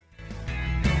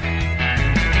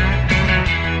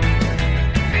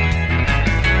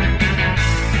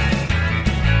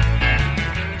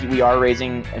we are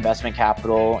raising investment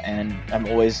capital, and I'm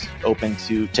always open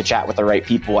to chat with the right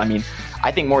people. I mean,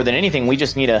 I think more than anything, we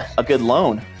just need a good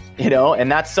loan,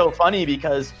 and that's so funny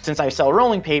because since I sell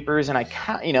rolling papers and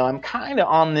I'm kind of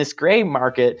on this gray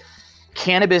market,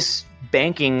 cannabis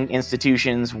banking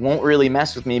institutions won't really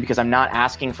mess with me because I'm not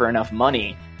asking for enough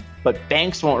money. But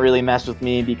banks won't really mess with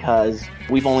me because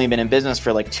we've only been in business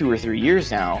for like 2 or 3 years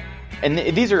now. And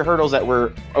these are hurdles that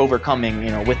we're overcoming,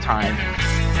 with time.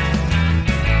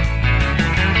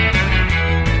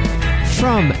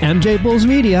 From MJ Bulls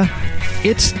Media,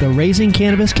 it's the Raising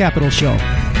Cannabis Capital Show.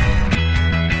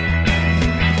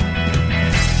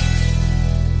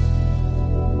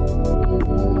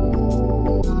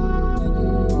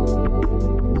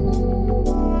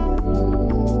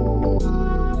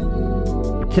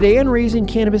 Today on Raising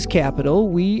Cannabis Capital,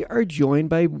 we are joined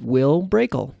by Will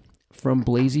Brakel from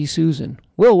Blazy Susan.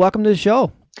 Will, welcome to the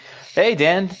show. Hey,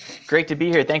 Dan. Great to be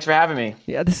here. Thanks for having me.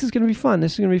 Yeah, this is going to be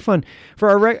fun.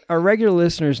 For our regular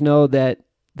listeners know that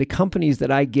the companies that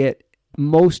I get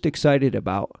most excited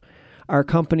about are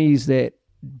companies that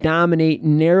dominate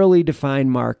narrowly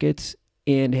defined markets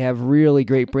and have really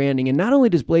great branding. And not only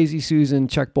does Blazy Susan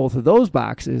check both of those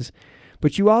boxes,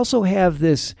 but you also have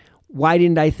this, why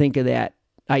didn't I think of that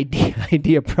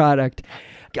idea product.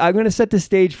 I'm going to set the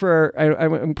stage for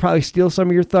I'm probably steal some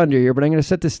of your thunder here, but I'm going to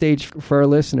set the stage for our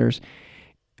listeners.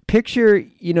 Picture,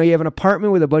 you have an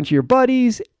apartment with a bunch of your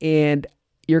buddies and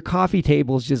your coffee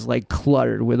table is just like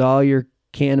cluttered with all your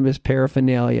cannabis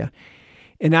paraphernalia.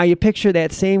 And now you picture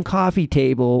that same coffee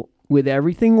table with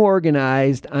everything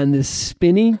organized on this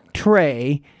spinning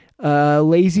tray,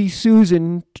 Lazy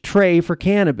Susan tray for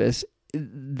cannabis.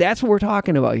 That's what we're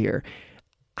talking about here.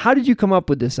 How did you come up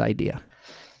with this idea?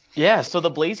 Yeah, so the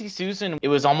Blazy Susan, it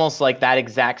was almost like that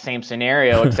exact same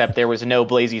scenario, except there was no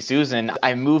Blazy Susan.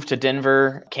 I moved to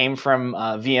Denver, came from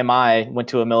VMI, went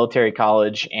to a military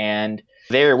college, and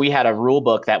there we had a rule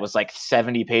book that was like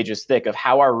 70 pages thick of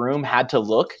how our room had to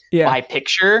look by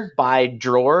picture, by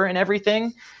drawer and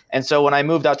everything. And so when I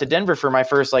moved out to Denver for my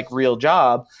first real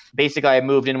job, basically I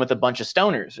moved in with a bunch of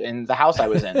stoners in the house I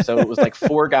was in. So it was like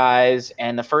 4 guys.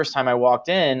 And the first time I walked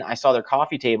in, I saw their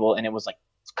coffee table and it was like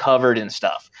covered in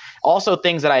stuff. Also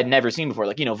things that I had never seen before,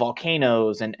 like,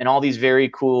 volcanoes and all these very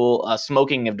cool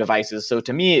smoking devices. So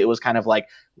to me, it was kind of like,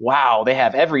 wow, they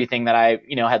have everything that I,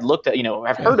 had looked at,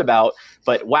 I've heard about,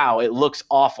 but wow, it looks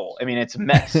awful. I mean, it's a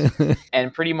mess.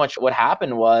 And pretty much what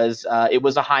happened was it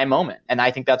was a high moment. And I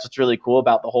think that's what's really cool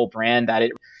about the whole brand, that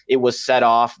it was set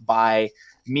off by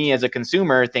me as a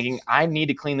consumer thinking, I need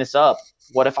to clean this up.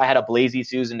 What if I had a Blazy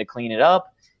Susan to clean it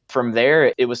up? From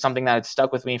there, it was something that had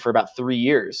stuck with me for about 3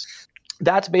 years.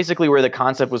 That's basically where the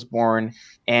concept was born.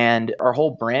 And our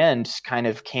whole brand kind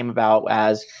of came about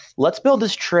as, let's build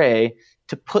this tray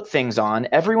to put things on.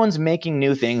 Everyone's making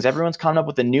new things. Everyone's coming up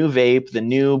with the new vape, the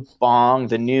new bong,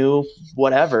 the new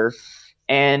whatever.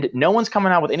 And no one's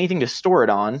coming out with anything to store it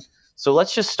on. So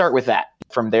let's just start with that.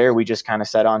 From there, we just kind of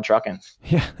set on trucking.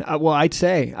 Yeah, well, I'd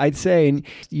say, and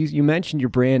you mentioned your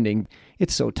branding.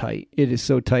 It's so tight. It is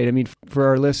so tight. I mean, for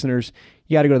our listeners,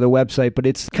 you got to go to the website, but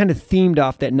it's kind of themed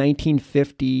off that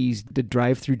 1950s, the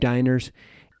drive-through diners.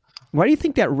 Why do you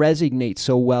think that resonates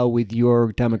so well with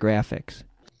your demographics?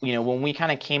 When we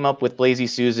kind of came up with Blazy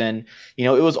Susan, it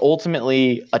was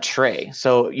ultimately a tray.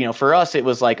 So, for us, it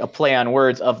was like a play on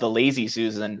words of the Lazy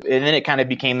Susan. And then it kind of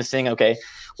became this thing, okay,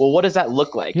 well, what does that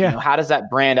look like? Yeah. How does that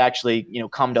brand actually,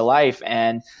 come to life?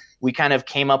 And we kind of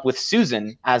came up with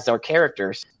Susan as our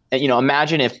characters. And,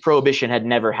 imagine if Prohibition had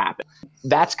never happened.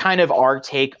 That's kind of our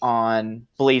take on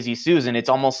Blazy Susan. It's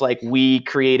almost like we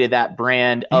created that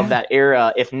brand of that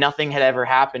era. If nothing had ever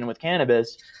happened with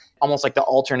cannabis, almost like the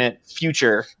alternate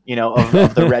future,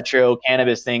 of the retro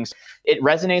cannabis things. It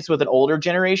resonates with an older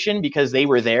generation because they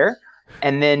were there.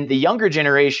 And then the younger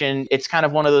generation, it's kind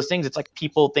of one of those things. It's like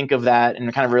people think of that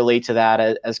and kind of relate to that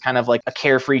as kind of like a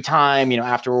carefree time,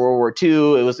 after World War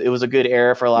II. It was a good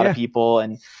era for a lot of people.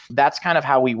 And that's kind of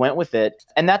how we went with it.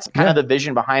 And that's kind of the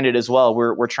vision behind it as well.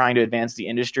 We're trying to advance the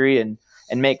industry and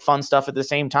make fun stuff at the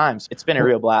same time. So it's been a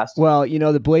real blast. Well,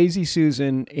 the Blazy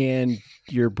Susan and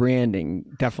your branding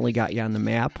definitely got you on the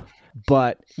map,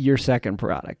 but your second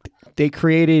product, they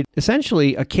created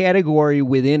essentially a category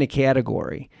within a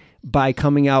category by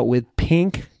coming out with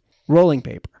pink rolling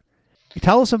paper.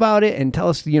 Tell us about it and tell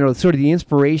us, sort of the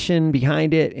inspiration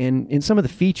behind it and some of the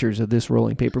features of this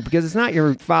rolling paper, because it's not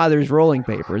your father's rolling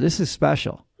paper. This is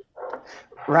special.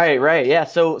 Right. Yeah.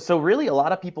 So really a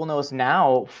lot of people know us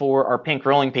now for our pink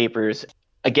rolling papers.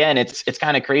 Again, it's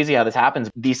kind of crazy how this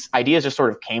happens. These ideas just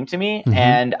sort of came to me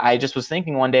and I just was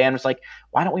thinking one day, and was like,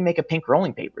 why don't we make a pink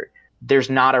rolling paper? there's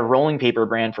not a rolling paper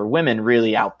brand for women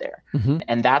really out there.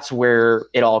 And that's where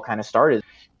it all kind of started.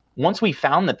 Once we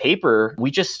found the paper,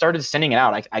 we just started sending it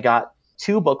out. I got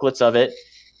 2 booklets of it,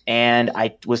 and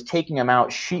I was taking them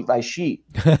out sheet by sheet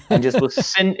and just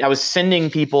I was sending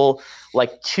people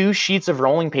like 2 sheets of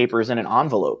rolling papers in an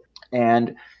envelope.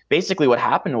 And basically what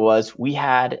happened was we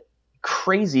had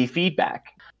crazy feedback.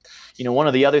 One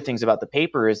of the other things about the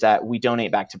paper is that we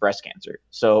donate back to breast cancer.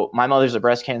 So my mother's a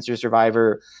breast cancer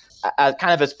survivor.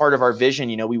 Kind of as part of our vision,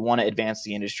 we want to advance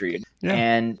the industry. Yeah.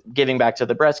 And giving back to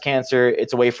the breast cancer,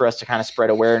 it's a way for us to kind of spread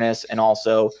awareness and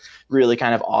also really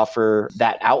kind of offer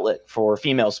that outlet for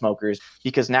female smokers,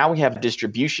 because now we have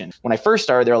distribution. When I first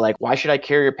started, they're like, why should I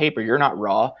carry your paper? You're not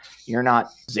Raw. You're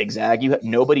not Zigzag.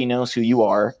 Nobody knows who you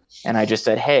are. And I just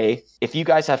said, hey, if you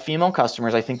guys have female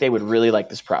customers, I think they would really like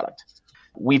this product.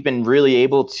 We've been really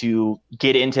able to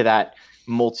get into that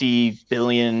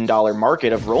multi-billion-dollar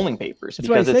market of rolling papers. That's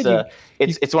because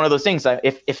it's one of those things that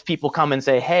if people come and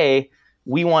say, hey,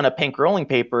 we want a pink rolling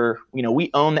paper, we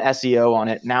own the SEO on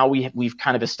it. Now we've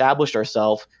kind of established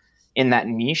ourselves in that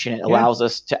niche, and it allows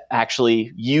us to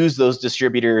actually use those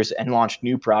distributors and launch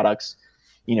new products,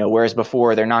 whereas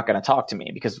before they're not going to talk to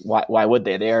me, because why would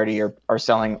they? They already are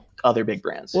selling other big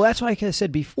brands. Well, that's why I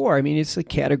said before. I mean, it's a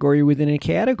category within a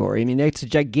category. I mean, it's a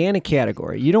gigantic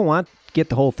category. You don't want to get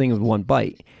the whole thing with one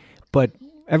bite, but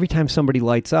every time somebody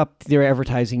lights up, they're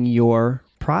advertising your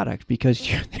product, because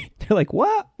they're like,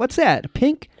 what? What's that?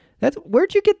 Pink?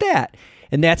 Where'd you get that?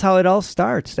 And that's how it all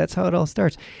starts. Let's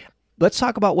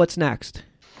talk about what's next.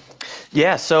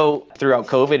 Yeah. So throughout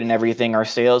COVID and everything, our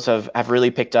sales have really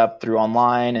picked up through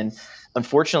online, and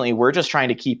unfortunately, we're just trying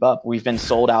to keep up. We've been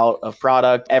sold out of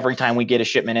product. Every time we get a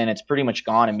shipment in, it's pretty much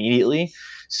gone immediately.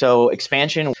 So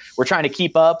expansion, we're trying to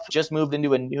keep up. Just moved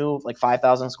into a new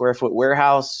 5,000 square foot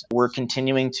warehouse. We're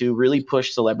continuing to really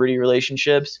push celebrity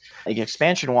relationships.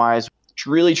 Expansion wise,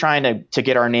 really trying to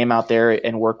get our name out there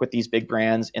and work with these big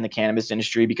brands in the cannabis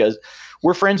industry, because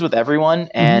we're friends with everyone,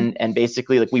 and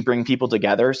basically we bring people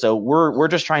together. So we're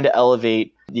just trying to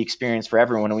elevate the experience for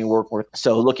everyone, and we work with.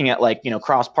 So looking at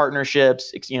cross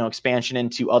partnerships, expansion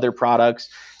into other products,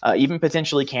 even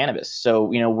potentially cannabis. So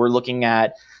we're looking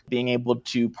at being able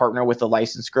to partner with a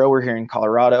licensed grower here in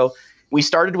Colorado. We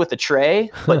started with a tray,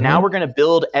 but now we're going to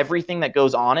build everything that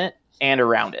goes on it and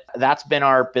around it. That's been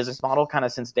our business model kind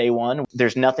of since day one.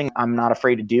 There's nothing I'm not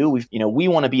afraid to do. We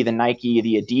want to be the Nike,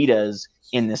 the Adidas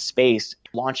in this space,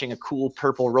 launching a cool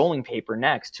purple rolling paper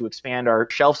next to expand our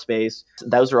shelf space.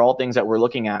 Those are all things that we're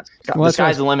looking at. Well, the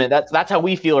sky's the limit. That's how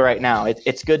we feel right now.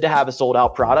 It's good to have a sold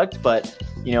out product, but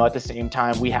at the same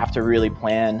time, we have to really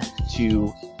plan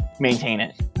to maintain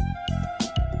it.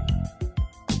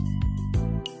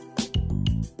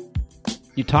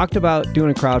 You talked about doing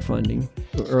a crowdfunding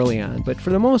early on, but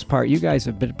for the most part, you guys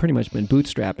have pretty much been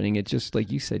bootstrapping. It's just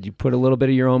like you said, you put a little bit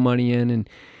of your own money in, and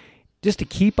just to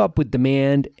keep up with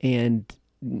demand and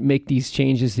make these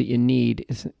changes that you need,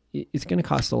 it's going to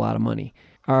cost a lot of money.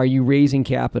 Are you raising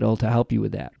capital to help you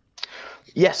with that?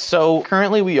 Yes. So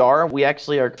currently we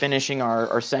actually are finishing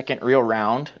our second real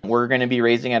round. We're going to be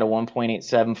raising at a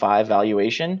 1.875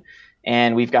 valuation,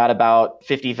 and we've got about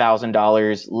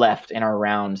 $50,000 left in our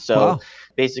round. So wow.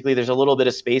 Basically there's a little bit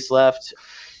of space left.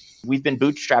 We've been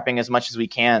bootstrapping as much as we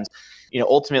can.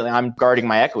 Ultimately I'm guarding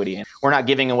my equity, and we're not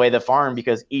giving away the farm,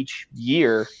 because each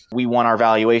year we want our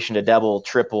valuation to double,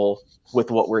 triple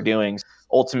with what we're doing.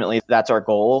 Ultimately, that's our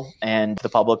goal, and the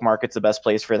public market's the best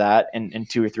place for that in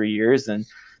 2 or 3 years, and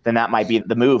then that might be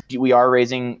the move. We are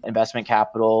raising investment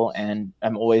capital, and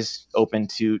I'm always open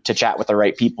to chat with the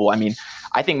right people. I mean,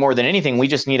 I think more than anything, we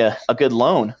just need a good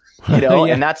loan, yeah.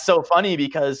 And that's so funny,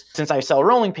 because since I sell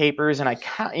rolling papers and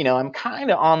I'm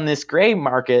kind of on this gray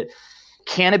market,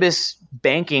 cannabis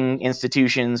banking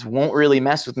institutions won't really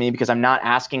mess with me because I'm not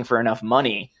asking for enough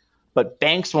money, but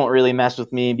banks won't really mess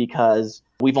with me because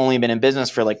we've only been in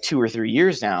business for 2 or 3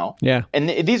 years now. Yeah. And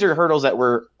these are hurdles that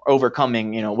we're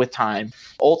overcoming, with time.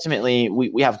 Ultimately,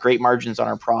 we have great margins on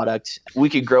our product. We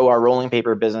could grow our rolling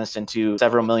paper business into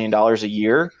several $1 million a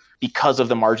year because of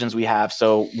the margins we have.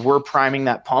 So we're priming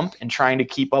that pump and trying to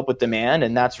keep up with demand.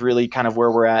 And that's really kind of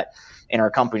where we're at in our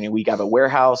company. We have a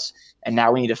warehouse, and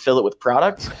now we need to fill it with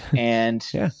product. And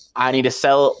yeah. I need to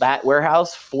sell that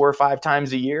warehouse 4 or 5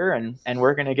 times a year. And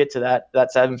we're going to get to that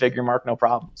 7-figure mark, no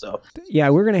problem. So yeah,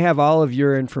 we're going to have all of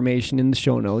your information in the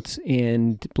show notes,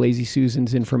 and Blazy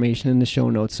Susan's information in the show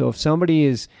notes. So if somebody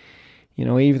is,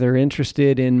 either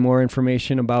interested in more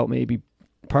information about maybe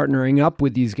partnering up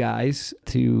with these guys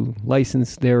to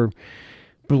license their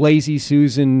Blazy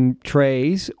Susan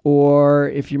trays, or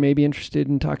if you're maybe interested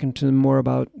in talking to them more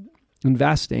about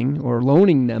investing or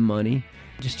loaning them money,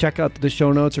 Just check out the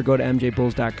show notes or go to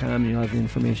mjbulls.com and you'll have the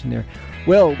information there.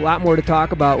 Will, a lot more to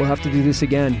talk about. We'll have to do this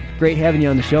again. Great having you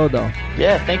on the show, though.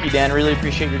 Yeah, thank you, Dan. Really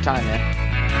appreciate your time, man.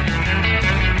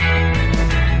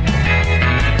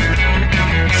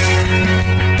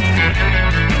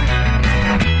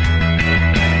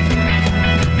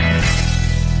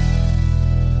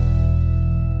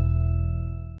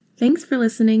 Thanks for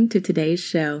listening to today's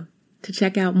show. To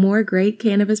check out more great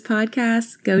cannabis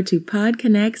podcasts, go to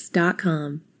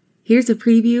podconnects.com. Here's a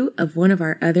preview of one of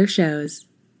our other shows.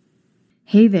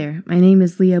 Hey there, my name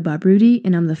is Leah Babrudi,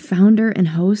 and I'm the founder and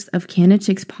host of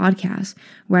CannaChicks Podcast,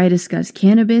 where I discuss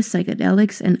cannabis,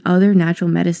 psychedelics, and other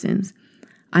natural medicines.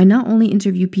 I not only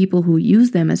interview people who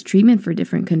use them as treatment for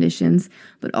different conditions,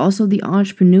 but also the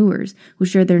entrepreneurs who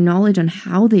share their knowledge on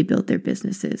how they built their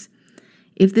businesses.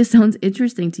 If this sounds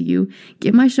interesting to you,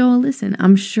 give my show a listen.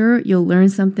 I'm sure you'll learn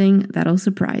something that'll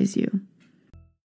surprise you.